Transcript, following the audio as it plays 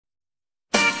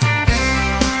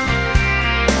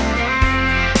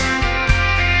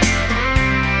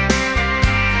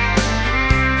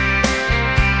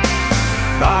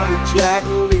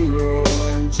like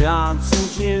Leroy Johnson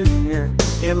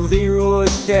Jr. in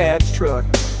Leroy's dad's truck,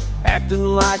 acting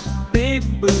like big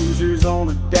boozers on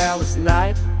a Dallas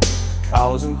night,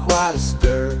 causing quite a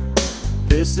stir,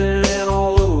 pissing in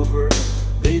all over.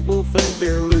 People think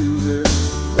they're losers.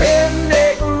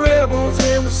 Redneck rebels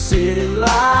in the city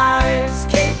lights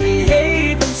can't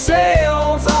behave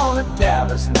themselves on a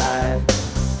Dallas night,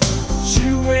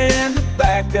 chewing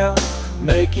tobacco,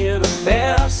 making a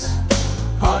mess,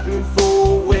 hunting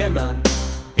for women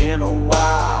in a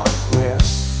wild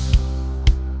west.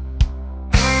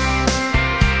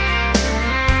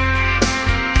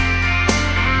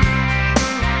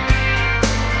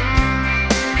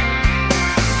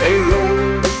 They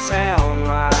roll the town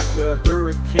like a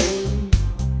hurricane,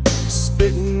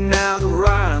 spitting out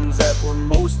rhymes that were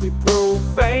mostly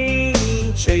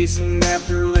profane, chasing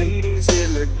after ladies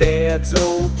in their dad's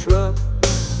old truck,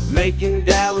 making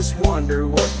Dallas wonder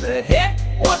what the heck,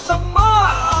 what the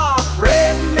mark.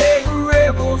 Redneck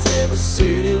rebels in the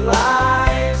city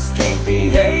lights can't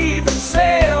behave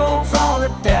themselves on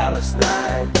a Dallas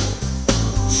night,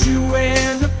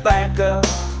 chewing tobacco,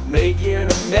 making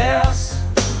a mess,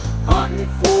 hunting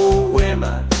for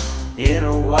women in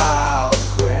a wild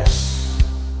quest.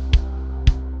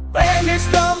 And they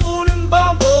stumbled and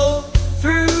bumbled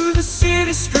through the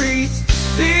city streets,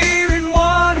 beer in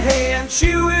one hand,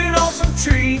 chewing on some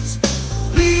treats.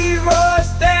 Leroy's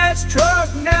dad's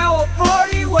truck, now a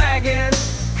party wagon,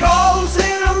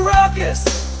 causing a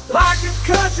ruckus like a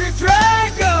country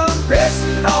dragon,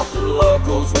 pressing off the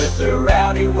locals with their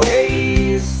rowdy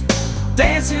ways,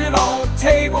 dancing on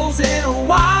tables in a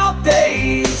wild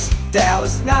daze.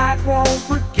 Dallas night won't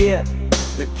forget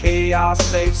the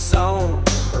chaos they've sown,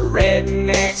 a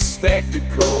redneck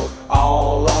spectacle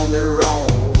all on their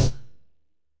own.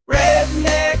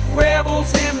 Redneck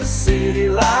rebels in the city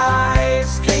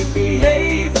lights can't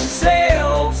behave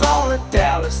themselves on a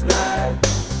Dallas night,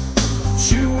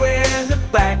 chewing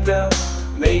tobacco,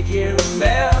 making a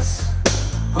mess,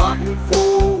 hunting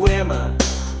for women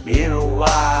in a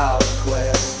wild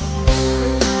quest.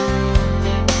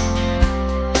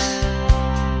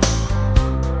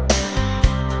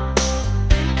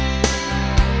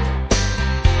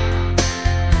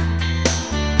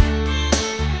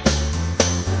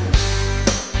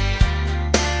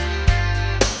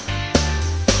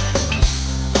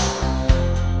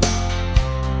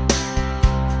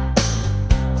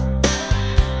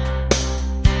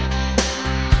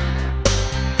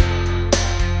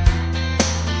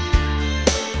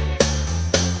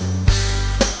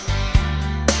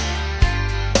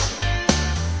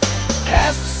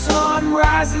 As the sun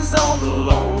rises on the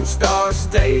Lone Star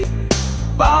State,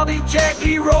 Bobby, Jack,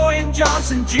 Leroy, and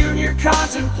Johnson Jr.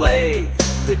 contemplate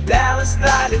the Dallas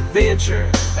night adventure,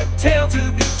 a tale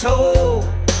to be told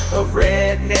of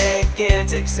redneck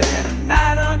antics and a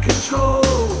night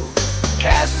uncontrolled.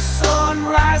 As the sun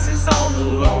rises on the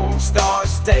Lone Star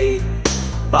State,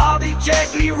 Bobby,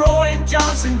 Jack, Leroy, and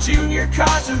Johnson Jr.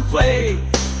 contemplate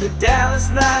the Dallas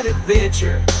night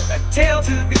adventure, a tale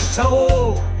to be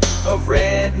told of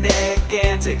redneck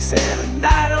antics and a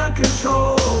night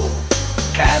uncontrolled.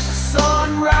 As the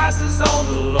sun rises on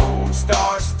the Lone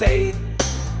Star State,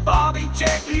 Bobby,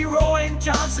 Jack, Leroy, and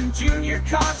Johnson Jr.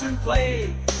 contemplate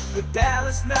the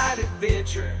Dallas night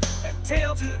adventure, a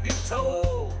tale to be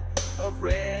told of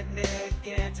redneck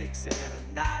antics and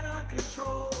a night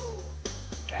uncontrolled.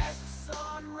 As the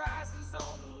sun rises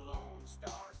on the